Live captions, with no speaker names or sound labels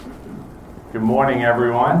Good morning,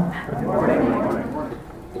 everyone. Good morning.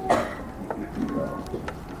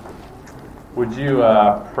 Would you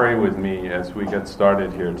pray with me as we get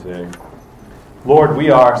started here today? Lord, we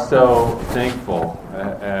are so thankful,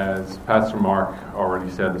 as Pastor Mark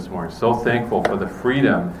already said this morning, so thankful for the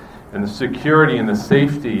freedom and the security and the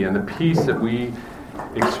safety and the peace that we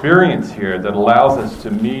experience here that allows us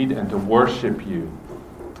to meet and to worship you,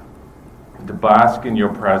 and to bask in your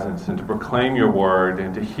presence and to proclaim your word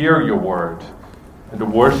and to hear your word and to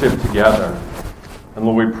worship together. And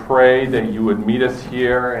Lord, we pray that you would meet us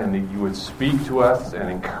here and that you would speak to us and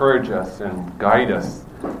encourage us and guide us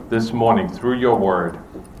this morning through your word.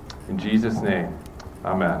 In Jesus' name,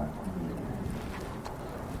 amen.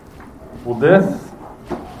 Well, this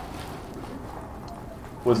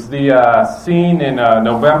was the scene in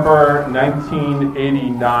November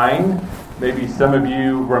 1989. Maybe some of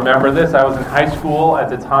you remember this. I was in high school at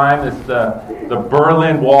the time. It's the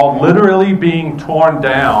Berlin Wall literally being torn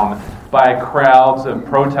down by crowds of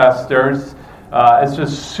protesters. It's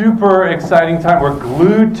just super exciting time. We're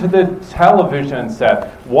glued to the television set,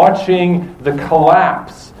 watching the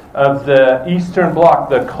collapse of the Eastern Bloc,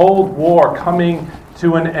 the Cold War coming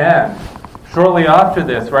to an end. Shortly after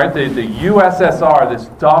this, right, the USSR, this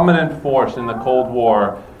dominant force in the Cold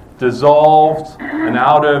War, dissolved, and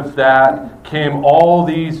out of that came all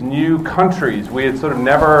these new countries we had sort of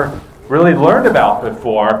never really learned about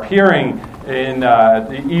before, appearing in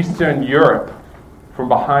the Eastern Europe from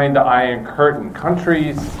behind the Iron Curtain.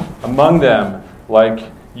 Countries among them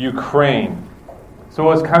like Ukraine. So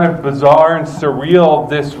it was kind of bizarre and surreal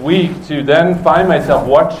this week to then find myself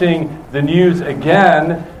watching the news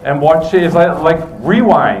again and watch it. It's like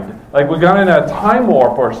rewind. Like we got in a time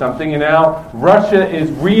warp or something, and now Russia is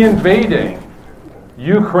reinvading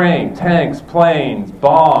Ukraine. Tanks, planes,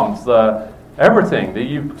 bombs, everything that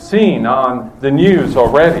you've seen on the news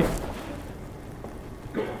already.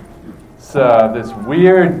 It's this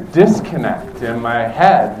weird disconnect in my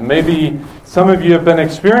head. Maybe some of you have been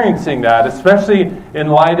experiencing that, especially in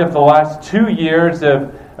light of the last 2 years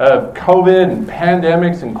of COVID and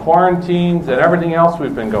pandemics and quarantines and everything else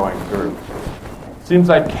we've been going through. Seems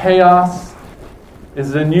like chaos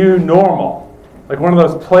is the new normal. Like one of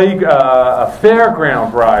those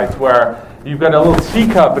fairground rides where you've got a little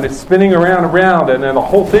teacup and it's spinning around, and then the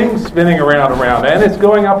whole thing's spinning around, and it's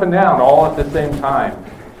going up and down all at the same time.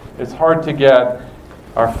 It's hard to get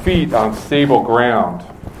our feet on stable ground.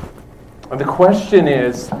 And the question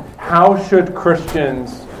is, how should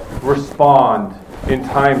Christians respond in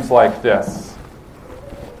times like this?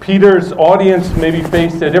 Peter's audience maybe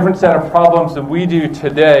faced a different set of problems than we do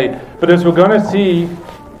today, but as we're going to see,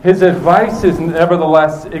 his advice is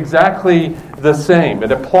nevertheless exactly the same.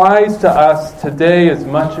 It applies to us today as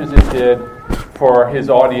much as it did for his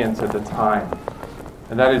audience at the time.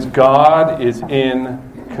 And that is, God is in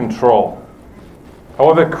control.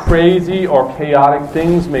 However crazy or chaotic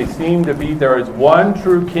things may seem to be, there is one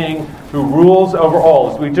true king who rules over all.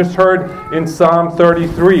 As we just heard in Psalm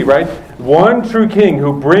 33, right? One true king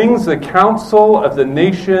who brings the counsel of the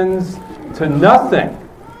nations to nothing.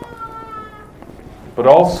 But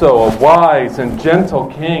also a wise and gentle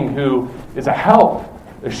king who is a help,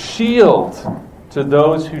 a shield to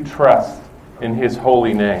those who trust in his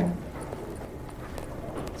holy name.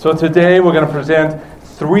 So today we're going to present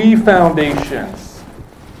 3 foundations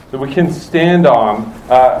that we can stand on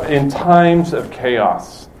in times of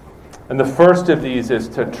chaos. And the first of these is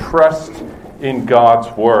to trust in God's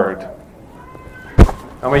word.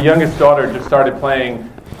 Now, my youngest daughter just started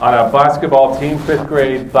playing on a basketball team, 5th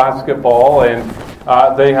grade basketball, and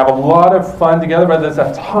they have a lot of fun together, but there's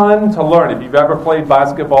a ton to learn. If you've ever played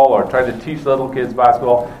basketball or tried to teach little kids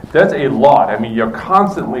basketball, that's a lot. I mean, you're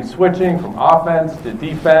constantly switching from offense to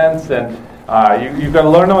defense, and you've got to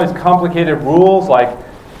learn all these complicated rules, like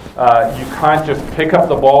you can't just pick up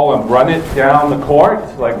the ball and run it down the court,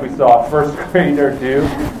 like we saw a 1st grader do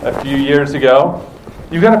a few years ago.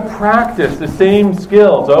 You've got to practice the same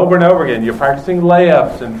skills over and over again. You're practicing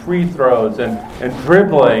layups and free throws and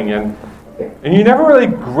dribbling, and you never really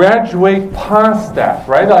graduate past that,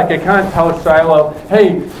 right? Like I can't tell Shiloh,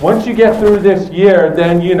 hey, once you get through this year,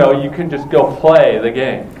 then you can just go play the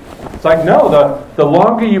game. It's like, no, the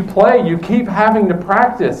longer you play, you keep having to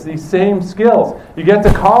practice these same skills. You get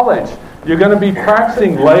to college, you're going to be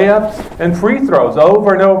practicing layups and free throws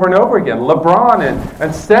over and over and over again. LeBron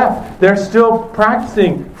and Steph, they're still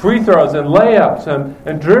practicing free throws and layups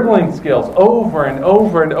and dribbling skills over and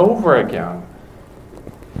over and over again.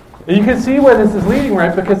 And you can see where this is leading,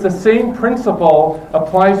 right? Because the same principle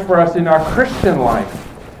applies for us in our Christian life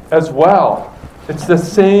as well. It's the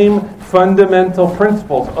same fundamental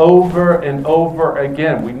principles over and over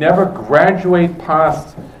again. We never graduate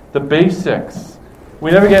past the basics.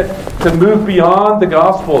 We never get to move beyond the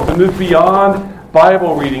gospel, to move beyond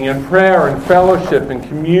Bible reading and prayer and fellowship and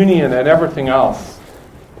communion and everything else.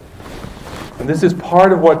 And this is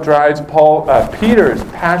part of what drives Peter's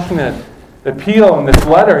passionate appeal in this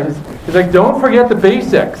letter. He's like, don't forget the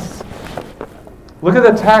basics. Look at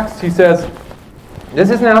the text. He says, this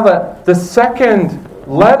is now the second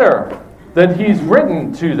letter that he's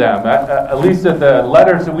written to them, at least of the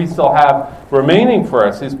letters that we still have remaining for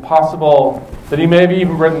us. It's possible that he may have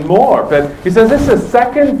even written more. But he says, this is the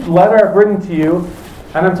second letter I've written to you,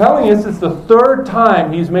 and I'm telling you, this is the third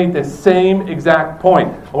time he's made the same exact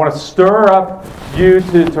point. I want to stir up you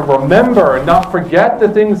to remember and not forget the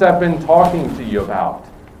things I've been talking to you about.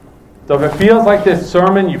 So if it feels like this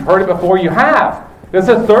sermon, you've heard it before, you have. This is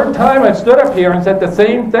the third time I've stood up here and said the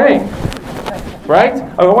same thing. Right?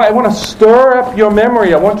 I want to stir up your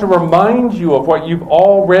memory. I want to remind you of what you've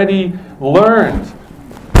already learned.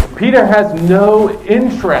 Peter has no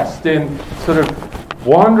interest in sort of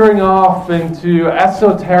wandering off into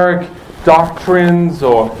esoteric doctrines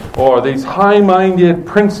or these high-minded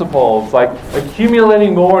principles, like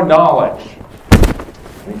accumulating more knowledge.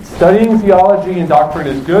 Studying theology and doctrine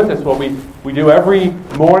is good. That's what we do every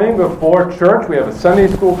morning before church. We have a Sunday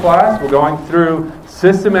school class. We're going through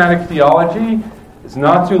systematic theology. It's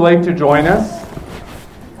not too late to join us.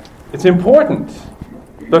 It's important.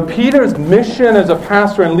 But Peter's mission as a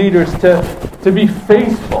pastor and leader is to be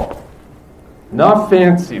faithful, not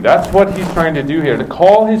fancy. That's what he's trying to do here, to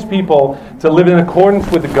call his people to live in accordance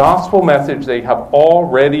with the gospel message they have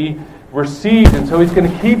already received. And so he's going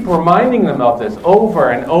to keep reminding them of this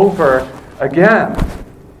over and over again.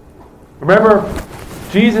 Remember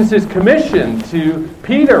Jesus' commission to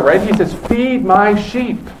Peter, right? He says, feed my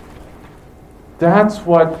sheep. That's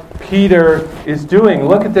what Peter is doing.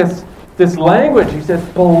 Look at this language. He says,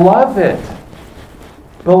 beloved.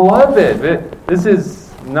 Beloved. This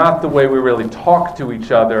is not the way we really talk to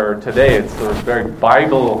each other today. It's sort of very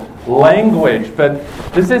Bible language. But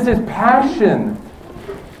this is his passion,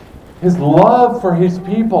 his love for his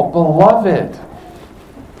people. Beloved.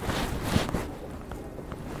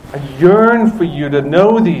 I yearn for you to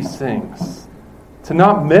know these things, to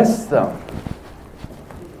not miss them.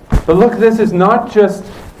 But look, this is not just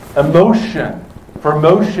emotion for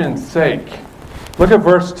emotion's sake. Look at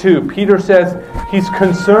verse 2. Peter says he's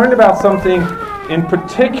concerned about something in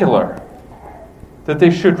particular, that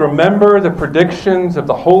they should remember the predictions of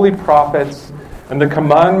the holy prophets and the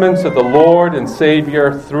commandments of the Lord and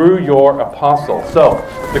Savior through your apostles. So,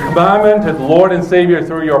 the commandment of the Lord and Savior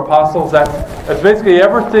through your apostles, that's basically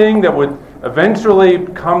everything that would eventually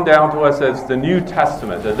come down to us as the New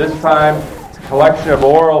Testament. At this time, collection of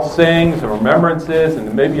oral sayings and remembrances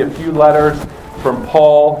and maybe a few letters from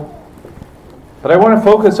Paul. But I want to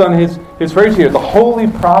focus on his phrase here, the holy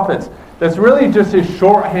prophets. That's really just his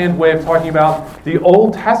shorthand way of talking about the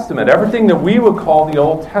Old Testament, everything that we would call the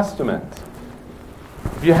Old Testament.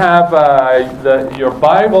 If you have your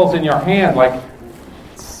Bibles in your hand, like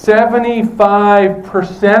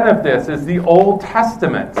 75% of this is the Old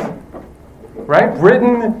Testament, right?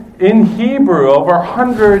 Written in Hebrew over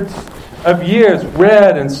hundreds of years,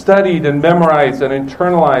 read and studied and memorized and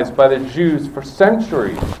internalized by the Jews for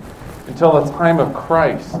centuries until the time of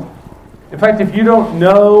Christ. In fact, if you don't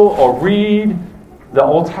know or read the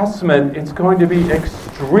Old Testament, it's going to be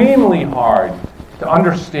extremely hard to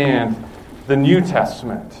understand the New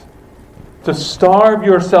Testament. To starve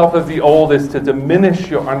yourself of the Old is to diminish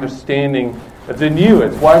your understanding of the New.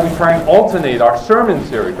 It's why we try and alternate our sermon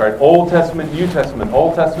series, right? Old Testament, New Testament,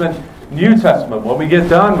 Old Testament, New Testament. When we get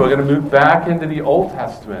done, we're going to move back into the Old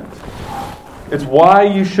Testament. It's why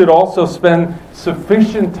you should also spend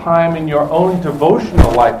sufficient time in your own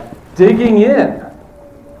devotional life digging in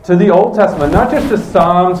to the Old Testament, not just the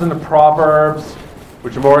Psalms and the Proverbs,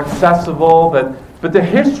 which are more accessible, but the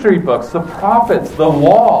history books, the prophets, the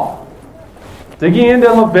law. Digging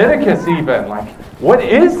into Leviticus even, like, what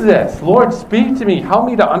is this? Lord, speak to me. Help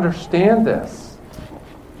me to understand this.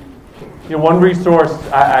 You know, one resource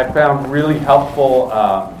I found really helpful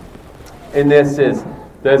in this is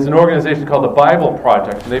there's an organization called the Bible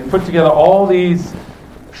Project. And they put together all these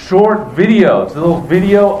short videos, little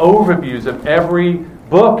video overviews of every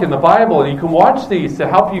book in the Bible. And you can watch these to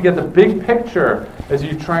help you get the big picture as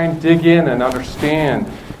you try and dig in and understand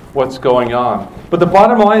what's going on. But the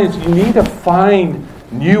bottom line is you need to find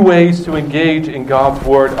new ways to engage in God's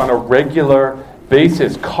Word on a regular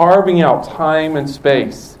basis, carving out time and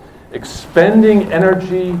space, expending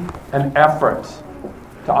energy and effort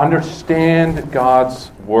to understand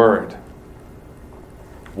God's Word.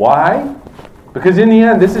 Why? Because in the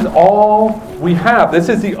end, this is all we have. This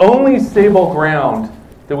is the only stable ground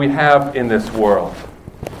that we have in this world.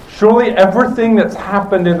 Surely everything that's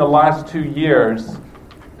happened in the last 2 years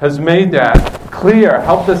has made that clear,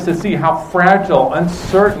 helped us to see how fragile,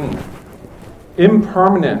 uncertain,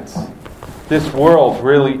 impermanent this world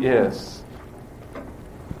really is.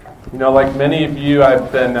 You know, like many of you,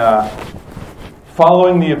 I've been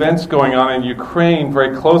following the events going on in Ukraine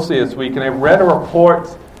very closely this week, and I read a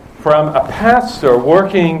report from a pastor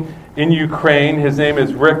working in Ukraine. His name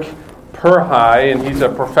is Rick Perhai, and he's a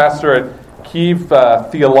professor at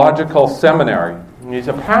Kyiv Theological Seminary. And he's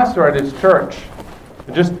a pastor at his church.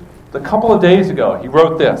 And just a couple of days ago, he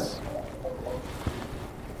wrote this.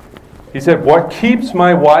 He said, "What keeps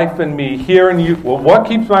my wife and me here in Ukraine?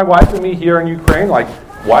 Like,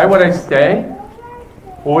 why would I stay?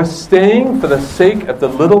 Well, we're staying for the sake of the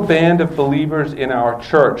little band of believers in our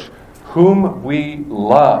church, whom we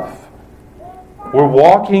love. We're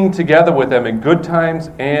walking together with them in good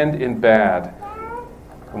times and in bad.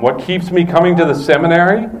 And what keeps me coming to the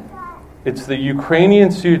seminary? It's the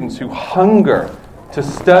Ukrainian students who hunger to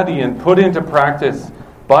study and put into practice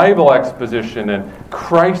Bible exposition and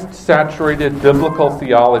Christ-saturated biblical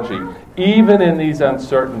theology, even in these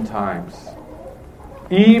uncertain times.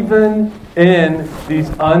 Even in these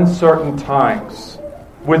uncertain times,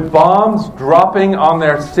 with bombs dropping on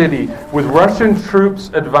their city, with Russian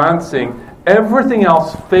troops advancing, everything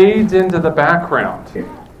else fades into the background."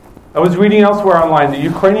 I was reading elsewhere online, the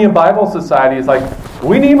Ukrainian Bible Society is like,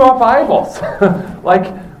 we need more Bibles.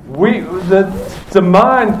 The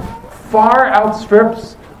demand far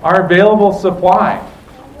outstrips our available supply.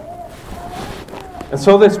 And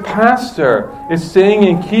so this pastor is staying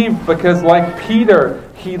in Kyiv because, like Peter,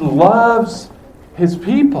 he loves his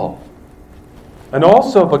people. And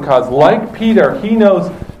also because, like Peter, he knows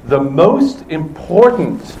the most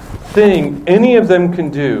important thing any of them can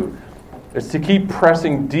do is to keep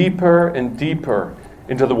pressing deeper and deeper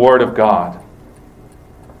into the Word of God.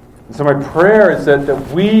 And so my prayer is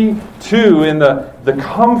that we too, in the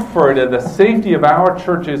comfort and the safety of our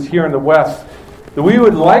churches here in the West, that we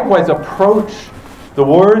would likewise approach the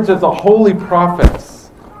words of the holy prophets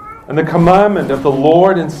and the commandment of the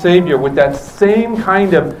Lord and Savior with that same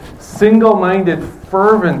kind of single-minded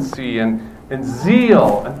fervency and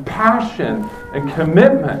zeal and passion and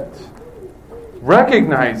commitment,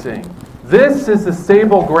 recognizing this is the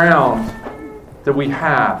stable ground that we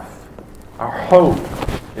have, our hope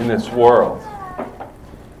in this world.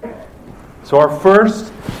 So our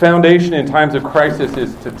first foundation in times of crisis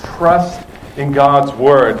is to trust in God's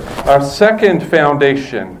Word. Our second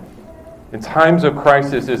foundation in times of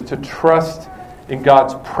crisis is to trust in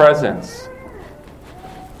God's presence.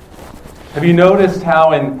 Have you noticed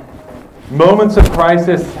how in moments of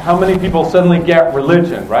crisis, how many people suddenly get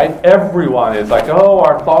religion, right? Everyone is like, oh,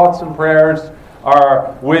 our thoughts and prayers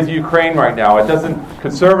are with Ukraine right now. It doesn't,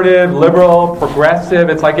 conservative, liberal, progressive,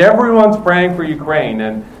 it's like everyone's praying for Ukraine.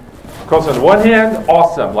 And of course, on the one hand,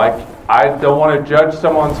 awesome. Like, I don't want to judge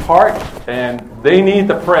someone's heart, and they need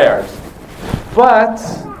the prayers. But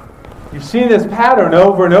you've seen this pattern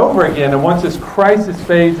over and over again, and once this crisis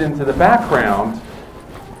fades into the background,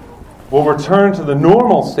 we'll return to the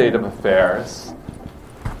normal state of affairs,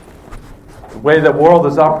 the way the world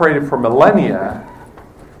has operated for millennia,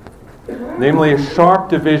 namely a sharp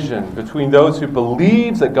division between those who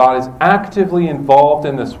believe that God is actively involved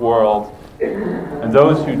in this world and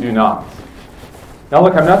those who do not. Now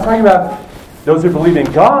look, I'm not talking about those who believe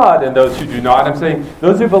in God and those who do not. I'm saying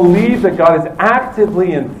those who believe that God is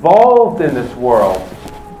actively involved in this world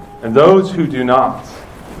and those who do not.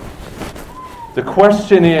 The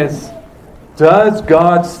question is, does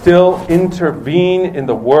God still intervene in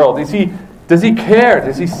the world? Does he care?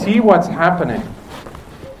 Does he see what's happening?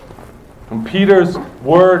 And Peter's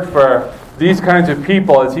word for these kinds of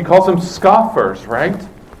people is he calls them scoffers, right?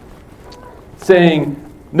 Saying,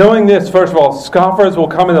 knowing this, first of all, scoffers will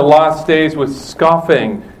come in the last days with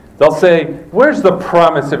scoffing. They'll say, where's the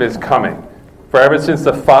promise of his coming? For ever since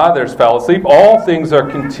the fathers fell asleep, all things are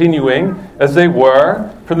continuing as they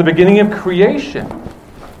were from the beginning of creation.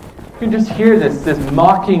 You can just hear this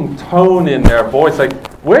mocking tone in their voice, like,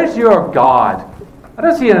 where's your God? I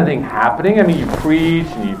don't see anything happening. I mean, you preach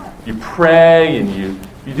and you pray and you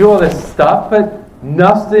do all this stuff, but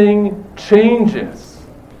nothing changes.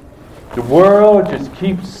 The world just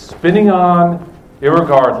keeps spinning on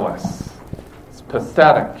irregardless. It's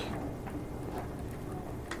pathetic.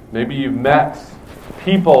 Maybe you've met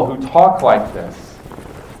people who talk like this.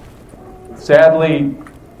 Sadly,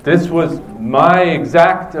 this was my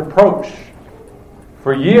exact approach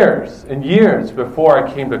for years and years before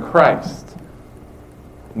I came to Christ.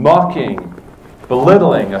 mocking,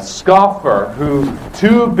 belittling, a scoffer who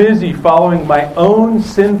too busy following my own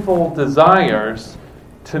sinful desires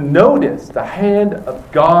to notice the hand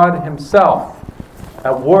of God himself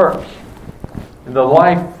at work in the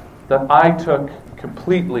life that I took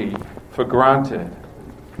completely for granted.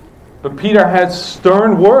 But Peter has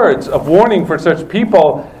stern words of warning for such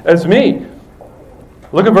people as me.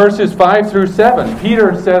 Look at verses 5 through 7.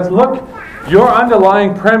 Peter says, look, your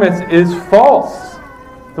underlying premise is false.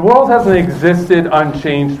 The world hasn't existed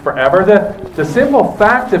unchanged forever. The simple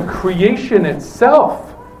fact of creation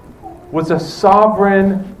itself was a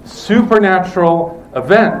sovereign, supernatural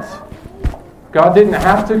event. God didn't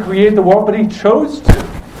have to create the world, but he chose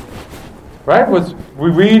to. Right? We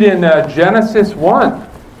read in Genesis 1,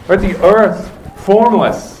 right? The earth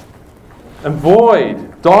formless and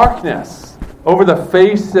void, darkness over the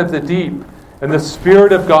face of the deep, and the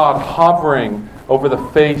Spirit of God hovering over the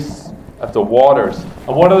face of the waters.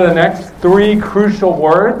 And what are the next three crucial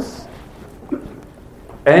words?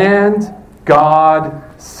 And God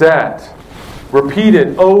said.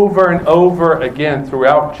 Repeated over and over again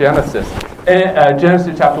throughout Genesis.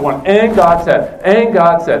 Genesis chapter 1. And God said, and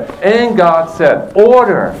God said, and God said.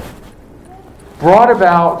 Order brought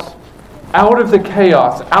about out of the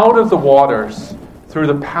chaos, out of the waters, through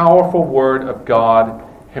the powerful word of God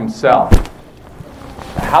himself.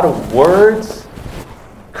 How do words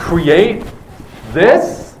create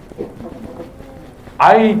this?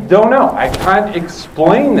 I don't know. I can't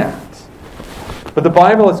explain that. But the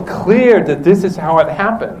Bible is clear that this is how it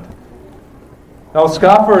happened. Now,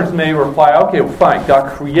 scoffers may reply, okay, well, fine,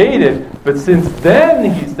 God created, but since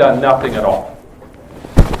then he's done nothing at all.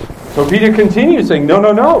 So Peter continues saying, no.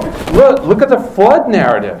 Look at the flood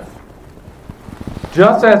narrative.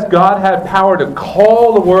 Just as God had power to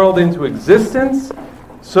call the world into existence,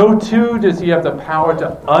 so too does he have the power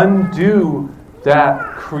to undo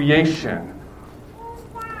that creation.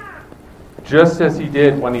 Just as he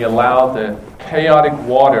did when he allowed the chaotic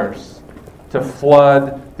waters to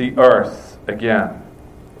flood the earth again,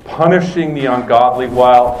 punishing the ungodly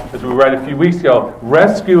while, as we read a few weeks ago,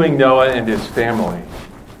 rescuing Noah and his family.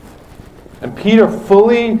 And Peter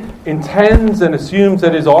fully intends and assumes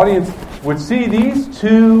that his audience would see these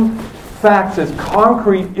two facts as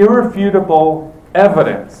concrete, irrefutable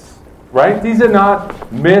evidence. Right? These are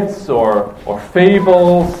not myths or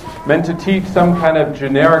fables meant to teach some kind of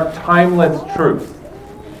generic, timeless truth.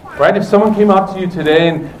 Right? If someone came up to you today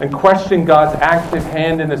and questioned God's active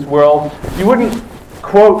hand in this world, you wouldn't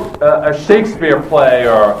quote a Shakespeare play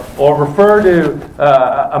or refer to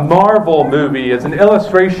a Marvel movie as an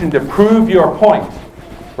illustration to prove your point.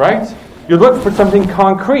 Right? You look for something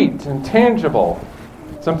concrete and tangible,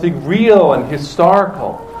 something real and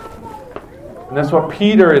historical. And that's what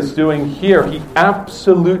Peter is doing here. He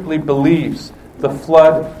absolutely believes the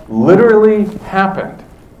flood literally happened.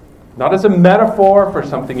 Not as a metaphor for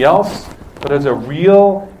something else, but as a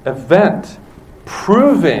real event,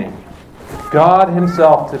 proving God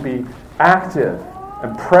himself to be active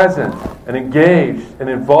and present and engaged and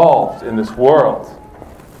involved in this world.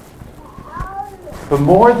 But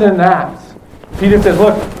more than that, Peter says,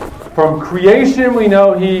 look, from creation we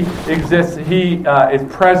know he exists, he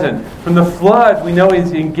is present. From the flood we know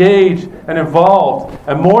he's engaged and involved.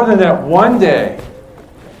 And more than that, one day,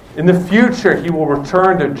 in the future, he will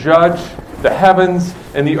return to judge the heavens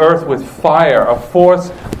and the earth with fire, a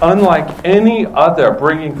force unlike any other,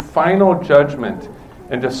 bringing final judgment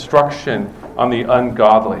and destruction on the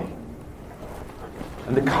ungodly.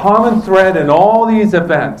 And the common thread in all these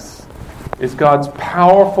events is God's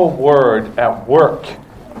powerful word at work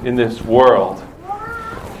in this world.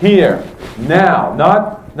 Here, now,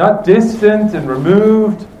 not distant and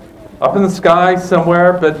removed, up in the sky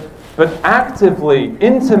somewhere, but actively,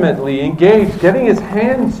 intimately engaged, getting his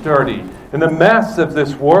hands dirty in the mess of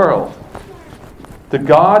this world. The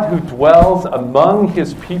God who dwells among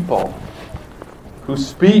his people, who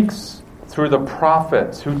speaks through the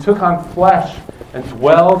prophets, who took on flesh and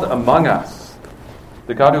dwelled among us.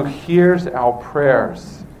 The God who hears our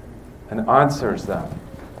prayers and answers them.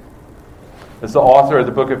 As the author of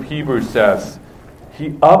the book of Hebrews says,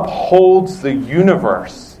 he upholds the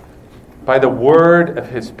universe by the word of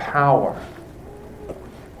his power.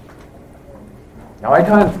 Now, I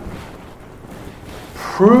can't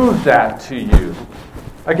prove that to you.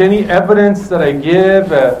 Like any evidence that I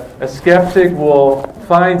give, a skeptic will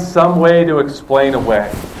find some way to explain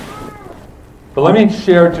away. But let me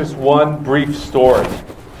share just one brief story.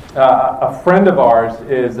 A friend of ours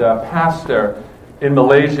is a pastor in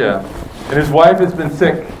Malaysia, and his wife has been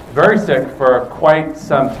sick, very sick, for quite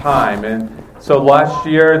some time. And so last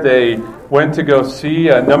year they went to go see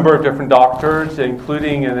a number of different doctors,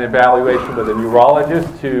 including an evaluation with a neurologist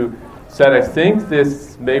who said, I think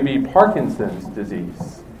this may be Parkinson's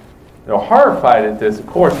disease. They were horrified at this, of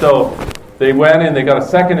course. So they went and they got a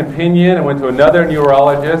second opinion and went to another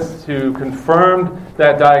neurologist who confirmed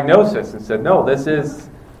that diagnosis and said, no, this is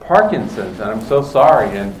Parkinson's, and I'm so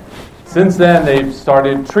sorry. And since then, they've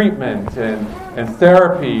started treatment and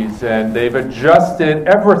therapies, and they've adjusted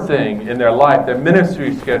everything in their life, their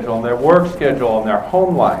ministry schedule, and their work schedule, and their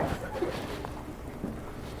home life.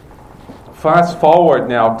 Fast forward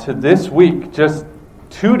now to this week, just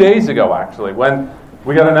 2 days ago, actually, when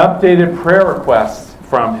we got an updated prayer request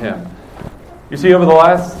from him. You see, over the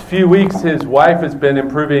last few weeks, his wife has been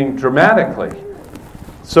improving dramatically.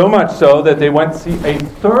 So much so that they went to see a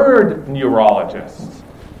third neurologist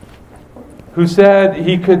who said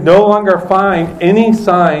he could no longer find any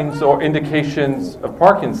signs or indications of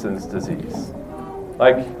Parkinson's disease.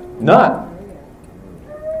 Like, none.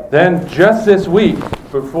 Then just this week,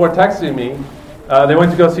 before texting me, they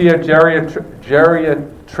went to go see a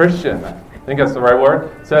geriatrician, I think that's the right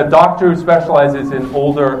word. It's a doctor who specializes in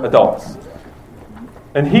older adults.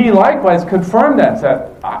 And he likewise confirmed that,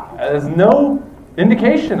 said, there's no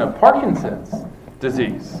indication of Parkinson's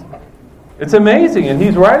disease. It's amazing, and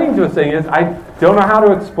he's writing to us saying, I don't know how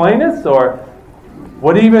to explain this or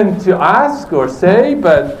what even to ask or say,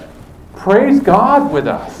 but praise God with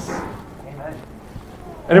us. Amen.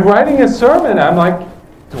 And in writing a sermon, I'm like,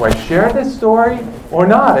 do I share this story or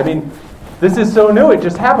not? I mean, this is so new, it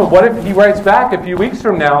just happened. What if he writes back a few weeks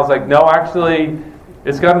from now, it's like, no, actually,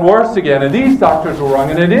 it's gotten worse again, and these doctors were wrong,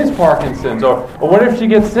 and it is Parkinson's. Or what if she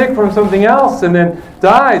gets sick from something else and then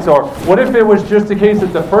dies? Or what if it was just a case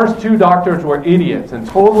that the first two doctors were idiots and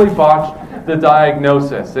totally botched the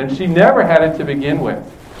diagnosis, and she never had it to begin with?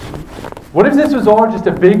 What if this was all just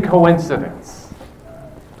a big coincidence?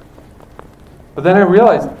 But then I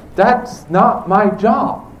realized that's not my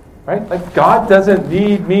job. Right? Like, God doesn't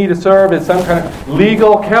need me to serve as some kind of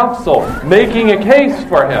legal counsel, making a case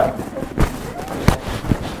for him.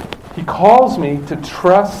 He calls me to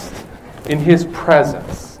trust in his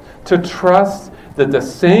presence, to trust that the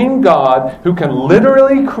same God who can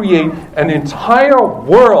literally create an entire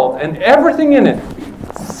world and everything in it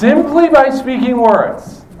simply by speaking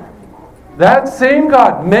words, that same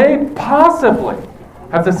God may possibly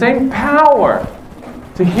have the same power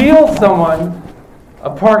to heal someone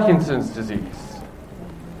of Parkinson's disease.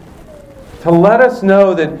 To let us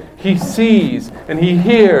know that he sees and he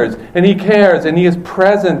hears and he cares and he is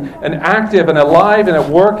present and active and alive and at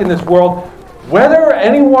work in this world, whether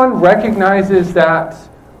anyone recognizes that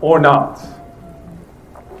or not.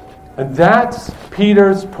 And that's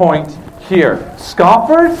Peter's point here.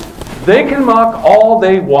 Scoffers, they can mock all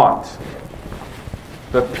they want.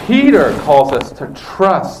 But Peter calls us to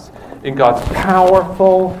trust in God's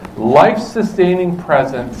powerful, life-sustaining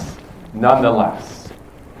presence nonetheless.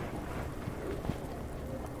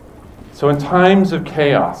 So in times of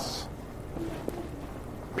chaos,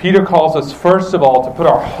 Peter calls us first of all to put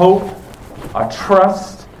our hope, our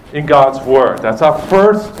trust in God's Word. That's our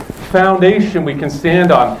first foundation we can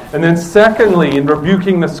stand on. And then secondly, in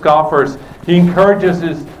rebuking the scoffers, he encourages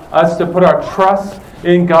us to put our trust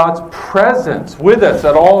in God's presence with us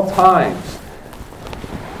at all times.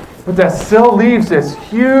 But that still leaves this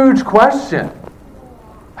huge question.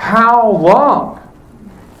 How long?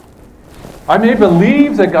 I may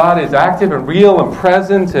believe that God is active and real and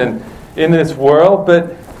present and in this world,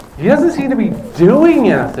 but he doesn't seem to be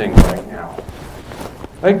doing anything right now.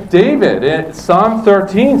 Like David in Psalm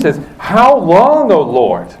 13 says, how long, O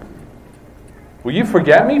Lord? Will you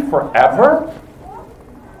forget me forever?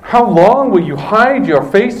 How long will you hide your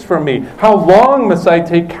face from me? How long must I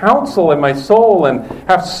take counsel in my soul and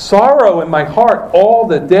have sorrow in my heart all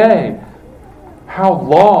the day? How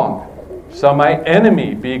long shall my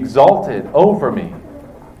enemy be exalted over me?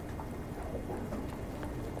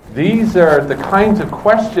 These are the kinds of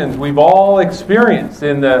questions we've all experienced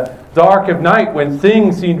in the dark of night when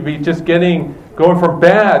things seem to be just going from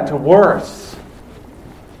bad to worse.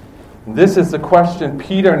 This is the question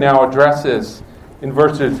Peter now addresses in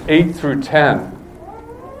verses 8 through 10,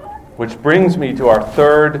 which brings me to our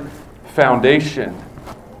third foundation,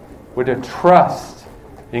 with a trust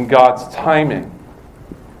in God's timing.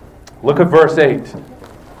 Look at verse 8. It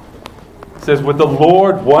says, with the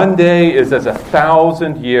Lord, one day is as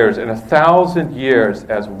 1,000 years, and 1,000 years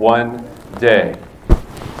as one day.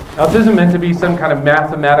 Now, this isn't meant to be some kind of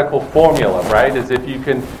mathematical formula, right? As if you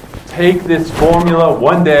can take this formula,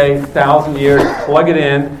 one day, 1,000 years, plug it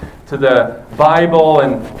in to the Bible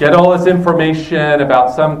and get all this information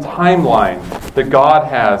about some timeline that God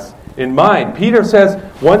has in mind. Peter says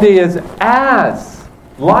one day is as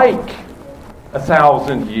like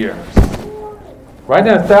 1,000 years. Right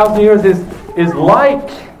now, 1,000 years is like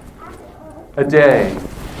a day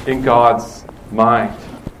in God's mind.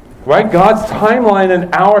 Right? God's timeline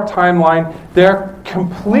and our timeline, they're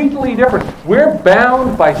completely different. We're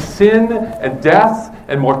bound by sin and death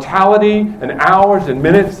and mortality and hours and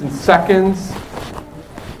minutes and seconds.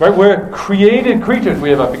 Right? We're created creatures.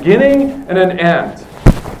 We have a beginning and an end.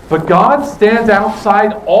 But God stands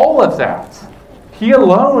outside all of that. He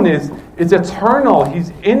alone is eternal.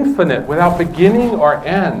 He's infinite, without beginning or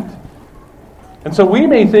end. And so we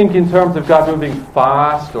may think in terms of God moving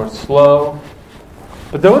fast or slow,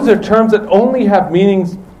 but those are terms that only have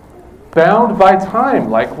meanings bound by time,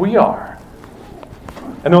 like we are.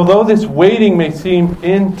 And although this waiting may seem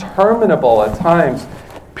interminable at times,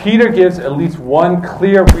 Peter gives at least one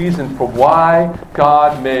clear reason for why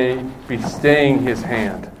God may be staying his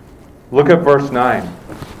hand. Look at verse 9.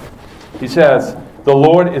 He says, "The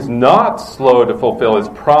Lord is not slow to fulfill his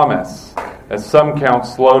promise, as some count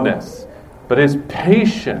slowness, but is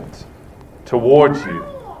patient towards you."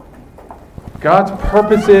 God's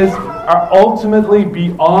purposes are ultimately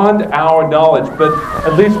beyond our knowledge, but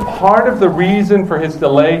at least part of the reason for his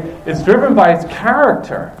delay is driven by his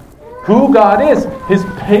character, who God is, his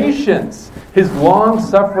patience, his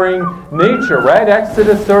long-suffering nature, right?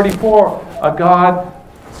 Exodus 34, a God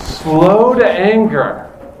slow to anger,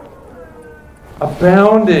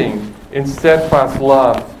 abounding in steadfast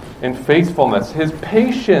love and faithfulness, his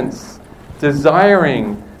patience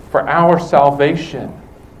desiring for our salvation.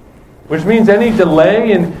 Which means any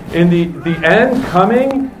delay in the end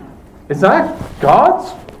coming, it's not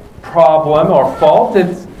God's problem or fault.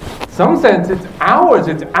 It's, in some sense, it's ours.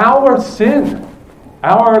 It's our sin,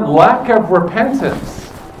 our lack of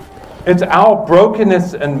repentance. It's our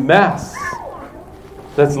brokenness and mess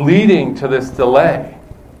that's leading to this delay.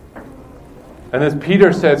 And as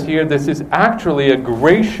Peter says here, this is actually a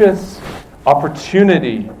gracious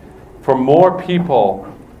opportunity for more people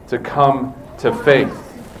to come to faith.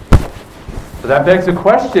 But that begs a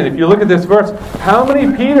question. If you look at this verse, how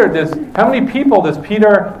many people does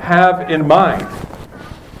Peter have in mind?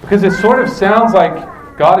 Because it sort of sounds like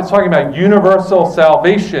God is talking about universal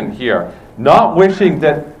salvation here, not wishing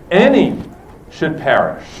that any should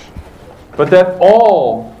perish, but that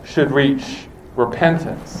all should reach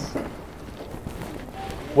repentance.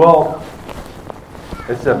 Well,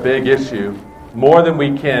 it's a big issue, more than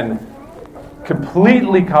we can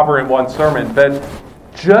completely cover in one sermon, but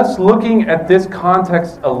just looking at this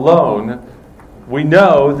context alone, we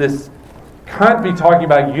know this can't be talking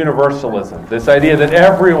about universalism, this idea that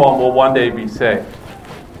everyone will one day be saved.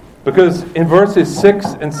 Because in verses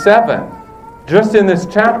 6 and 7, just in this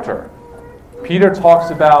chapter, Peter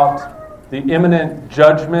talks about the imminent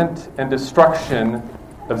judgment and destruction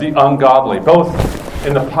of the ungodly, both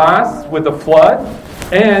in the past with the flood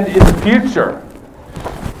and in the future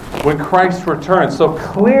when Christ returns. So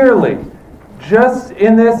clearly, just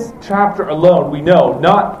in this chapter alone, we know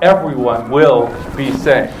not everyone will be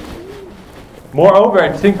saved.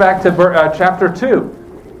 Moreover, think back to chapter 2.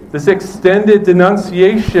 This extended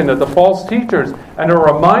denunciation of the false teachers and a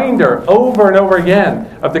reminder over and over again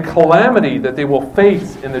of the calamity that they will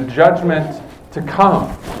face in the judgment to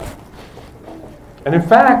come. And in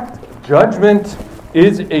fact, judgment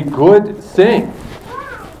is a good thing.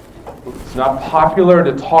 It's not popular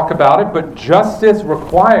to talk about it, but justice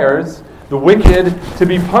requires the wicked to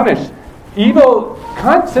be punished. Evil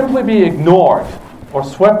can't simply be ignored or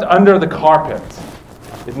swept under the carpet.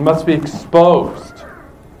 It must be exposed,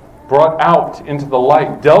 brought out into the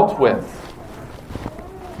light, dealt with.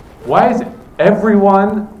 Why is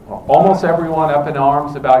everyone, or almost everyone, up in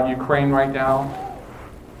arms about Ukraine right now?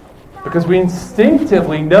 Because we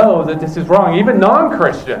instinctively know that this is wrong. Even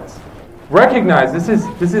non-Christians recognize this is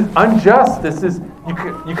unjust.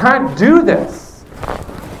 You can't do this.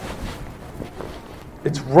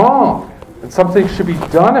 It's wrong, and something should be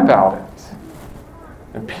done about it.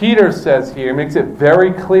 And Peter says here, makes it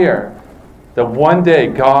very clear that one day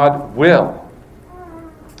God will.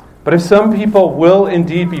 But if some people will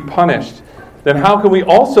indeed be punished, then how can we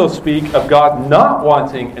also speak of God not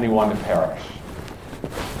wanting anyone to perish?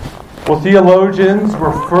 Well, theologians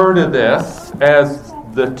refer to this as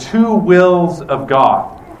the two wills of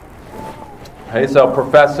God. Okay, so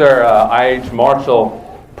Professor I.H.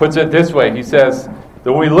 Marshall puts it this way. He says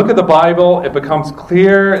that when we look at the Bible, it becomes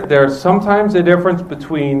clear there's sometimes a difference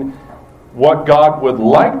between what God would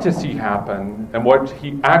like to see happen and what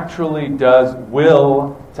he actually does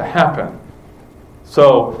will to happen.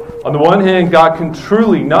 So, on the one hand, God can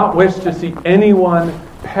truly not wish to see anyone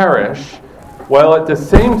perish, while at the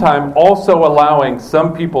same time also allowing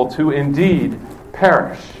some people to indeed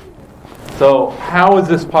perish. So how is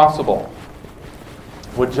this possible?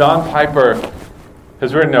 Well, John Piper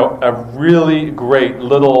has written a really great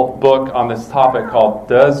little book on this topic called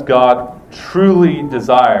Does God Truly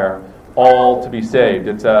Desire All to Be Saved?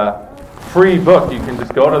 It's a free book. You can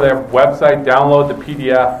just go to their website, download the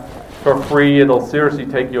PDF for free. It'll seriously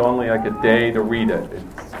take you only like a day to read it.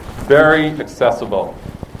 It's very accessible.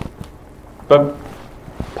 But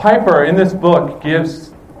Piper, in this book,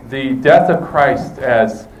 gives the death of Christ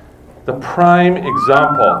as the prime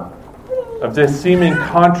example of this seeming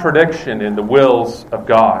contradiction in the wills of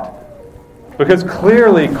God. Because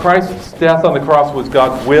clearly Christ's death on the cross was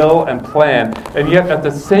God's will and plan, and yet at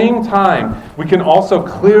the same time, we can also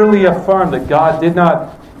clearly affirm that God did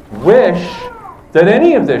not wish that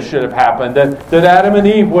any of this should have happened, that Adam and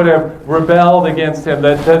Eve would have rebelled against him,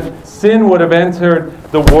 that sin would have entered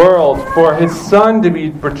the world, for his son to be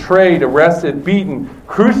betrayed, arrested, beaten,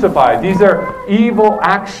 crucified. These are evil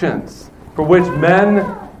actions for which men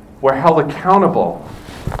were held accountable.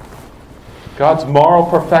 God's moral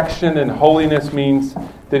perfection and holiness means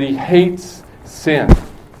that he hates sin.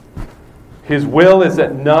 His will is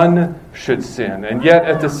that none should sin. And yet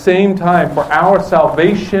at the same time, for our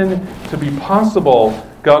salvation to be possible,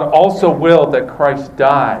 God also willed that Christ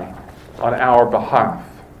die on our behalf.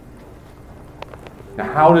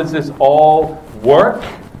 Now, how does this all work?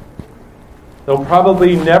 There'll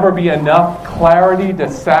probably never be enough clarity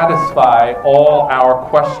to satisfy all our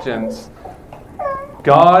questions.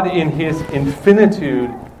 God, in his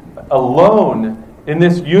infinitude alone in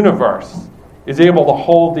this universe, is able to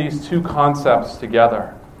hold these two concepts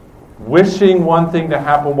together, wishing one thing to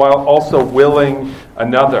happen while also willing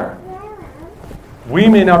another. We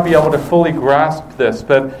may not be able to fully grasp this,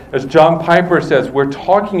 but as John Piper says, we're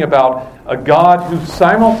talking about a God who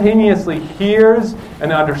simultaneously hears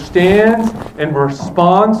and understands and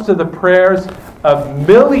responds to the prayers of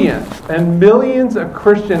millions and millions of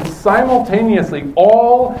Christians simultaneously,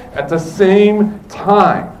 all at the same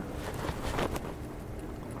time.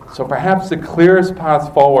 So perhaps the clearest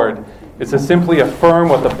path forward is to simply affirm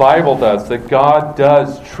what the Bible does, that God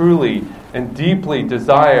does truly and deeply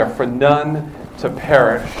desire for none to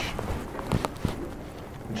perish.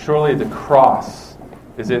 And surely the cross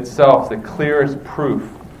is itself the clearest proof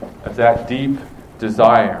of that deep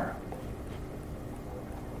desire.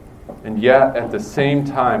 And yet, at the same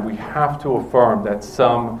time, we have to affirm that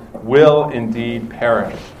some will indeed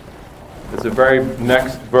perish, as the very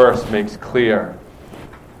next verse makes clear.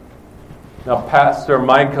 Now, Pastor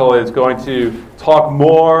Michael is going to talk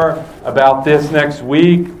more about this next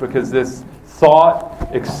week, because this thought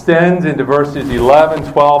extends into verses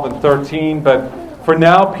 11, 12, and 13. But for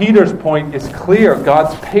now, Peter's point is clear.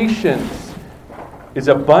 God's patience is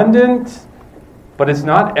abundant, but it's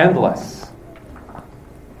not endless.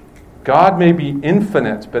 God may be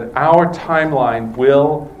infinite, but our timeline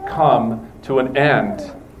will come to an end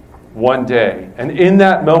one day. And in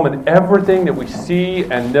that moment, everything that we see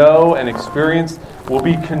and know and experience will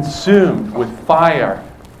be consumed with fire.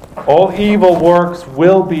 All evil works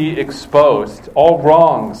will be exposed. All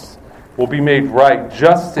wrongs will be made right.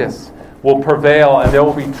 Justice will prevail, and there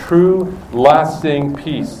will be true, lasting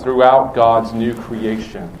peace throughout God's new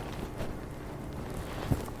creation.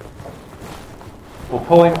 We're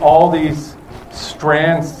pulling all these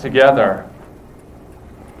strands together.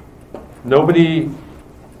 Nobody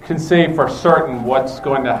can say for certain what's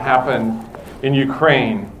going to happen in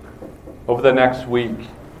Ukraine over the next week,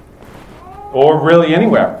 or really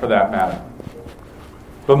anywhere for that matter.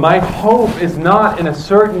 But my hope is not in a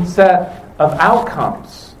certain set of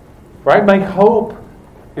outcomes, right? My hope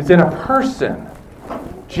is in a person,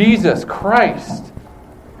 Jesus Christ.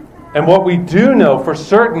 And what we do know for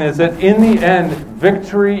certain is that in the end,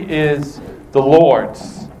 victory is the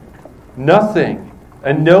Lord's. Nothing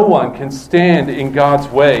and no one can stand in God's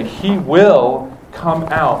way. He will come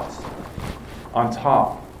out on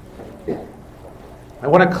top. I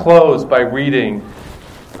want to close by reading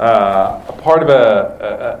a part of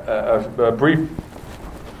a brief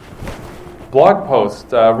blog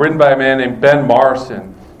post written by a man named Ben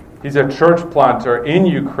Morrison. He's a church planter in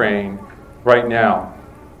Ukraine right now.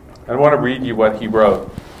 I want to read you what he wrote.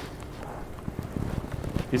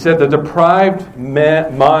 He said, "The deprived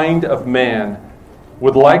mind of man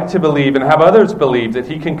would like to believe and have others believe that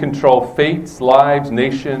he can control fates, lives,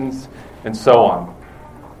 nations, and so on.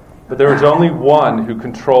 But there is only one who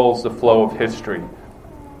controls the flow of history.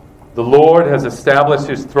 The Lord has established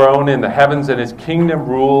his throne in the heavens, and his kingdom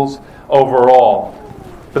rules over all.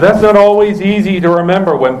 But that's not always easy to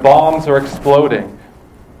remember when bombs are exploding.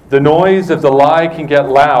 The noise of the lie can get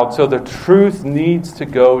loud, so the truth needs to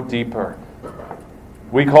go deeper.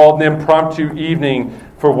 We called an impromptu evening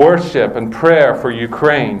for worship and prayer for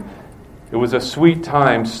Ukraine. It was a sweet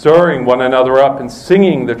time, stirring one another up and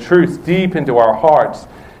singing the truth deep into our hearts.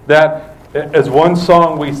 That, as one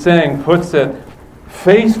song we sang puts it,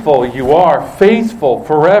 faithful you are, faithful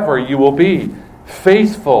forever you will be.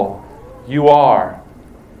 Faithful you are.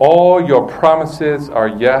 All your promises are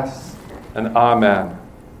yes and amen.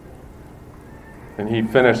 And he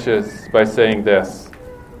finishes by saying this: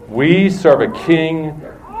 we serve a king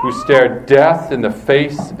who stared death in the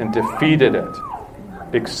face and defeated it,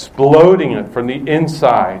 exploding it from the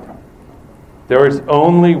inside. There is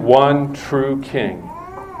only one true king,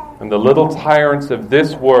 and the little tyrants of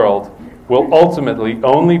this world will ultimately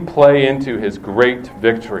only play into his great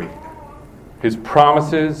victory. His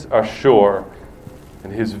promises are sure,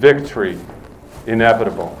 and his victory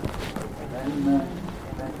inevitable. Amen.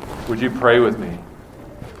 Would you pray with me?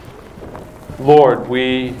 Lord,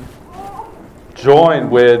 we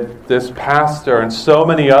join with this pastor and so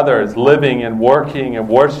many others living and working and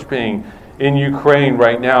worshiping in Ukraine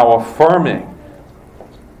right now, affirming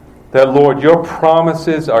that, Lord, your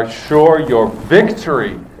promises are sure, your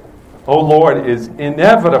victory, oh Lord, is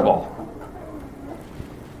inevitable.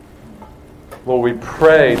 Lord, we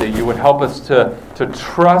pray that you would help us to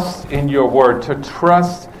trust in your word, to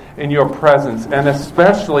trust in your presence, and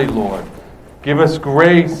especially, Lord, give us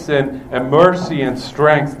grace and mercy and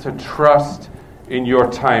strength to trust in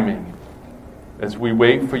your timing as we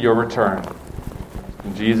wait for your return.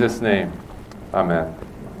 In Jesus' name, amen.